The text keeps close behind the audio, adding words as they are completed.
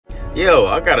Yo,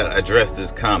 I gotta address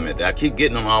this comment that I keep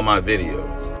getting on all my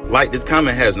videos. Like, this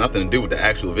comment has nothing to do with the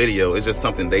actual video. It's just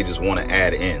something they just want to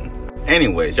add in.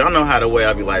 Anyways, y'all know how the way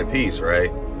I be like peace,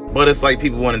 right? But it's like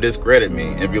people want to discredit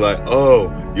me and be like,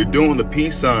 oh, you're doing the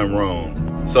peace sign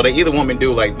wrong. So they either want me to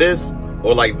do like this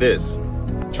or like this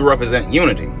to represent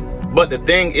unity. But the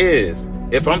thing is,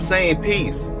 if I'm saying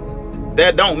peace,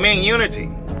 that don't mean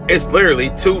unity. It's literally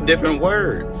two different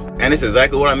words. And it's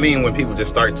exactly what I mean when people just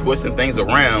start twisting things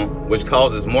around, which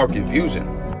causes more confusion.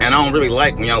 And I don't really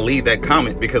like when y'all leave that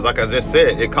comment because, like I just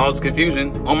said, it causes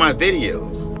confusion on my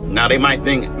videos. Now they might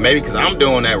think maybe because I'm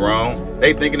doing that wrong,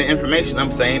 they thinking the information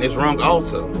I'm saying is wrong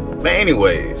also. But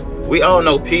anyways, we all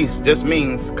know peace just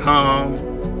means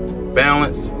calm,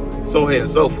 balance, so ahead and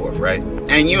so forth, right?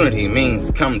 And unity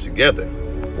means come together.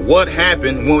 What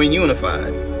happened when we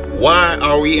unified? Why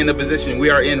are we in the position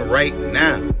we are in right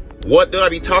now? What do I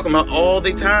be talking about all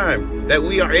the time? That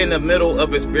we are in the middle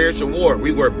of a spiritual war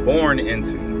we were born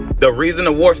into. The reason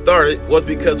the war started was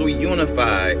because we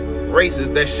unified races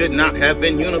that should not have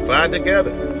been unified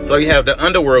together. So you have the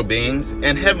underworld beings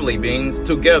and heavenly beings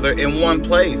together in one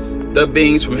place. The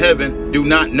beings from heaven do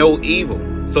not know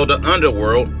evil. So the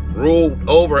underworld ruled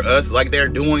over us like they're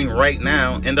doing right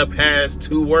now in the past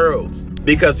two worlds.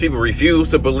 Because people refuse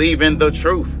to believe in the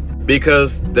truth.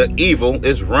 Because the evil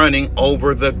is running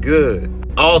over the good.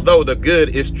 Although the good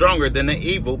is stronger than the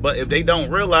evil, but if they don't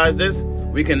realize this,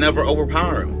 we can never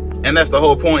overpower them. And that's the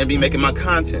whole point of me making my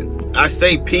content. I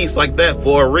say peace like that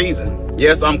for a reason.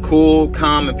 Yes, I'm cool,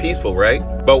 calm, and peaceful, right?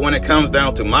 But when it comes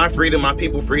down to my freedom, my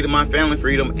people freedom, my family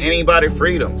freedom, anybody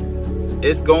freedom,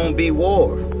 it's gonna be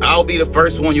war. I'll be the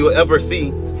first one you'll ever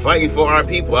see fighting for our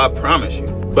people, I promise you.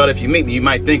 But if you meet me, you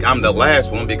might think I'm the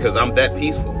last one because I'm that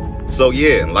peaceful. So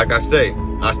yeah, like I say,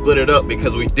 I split it up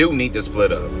because we do need to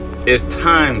split up. It's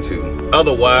time to.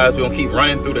 Otherwise, we're gonna keep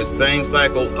running through the same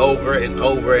cycle over and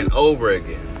over and over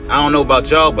again. I don't know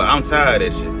about y'all, but I'm tired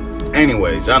of that shit.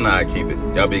 Anyways, y'all know how I keep it.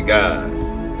 Y'all be guys.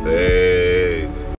 Hey.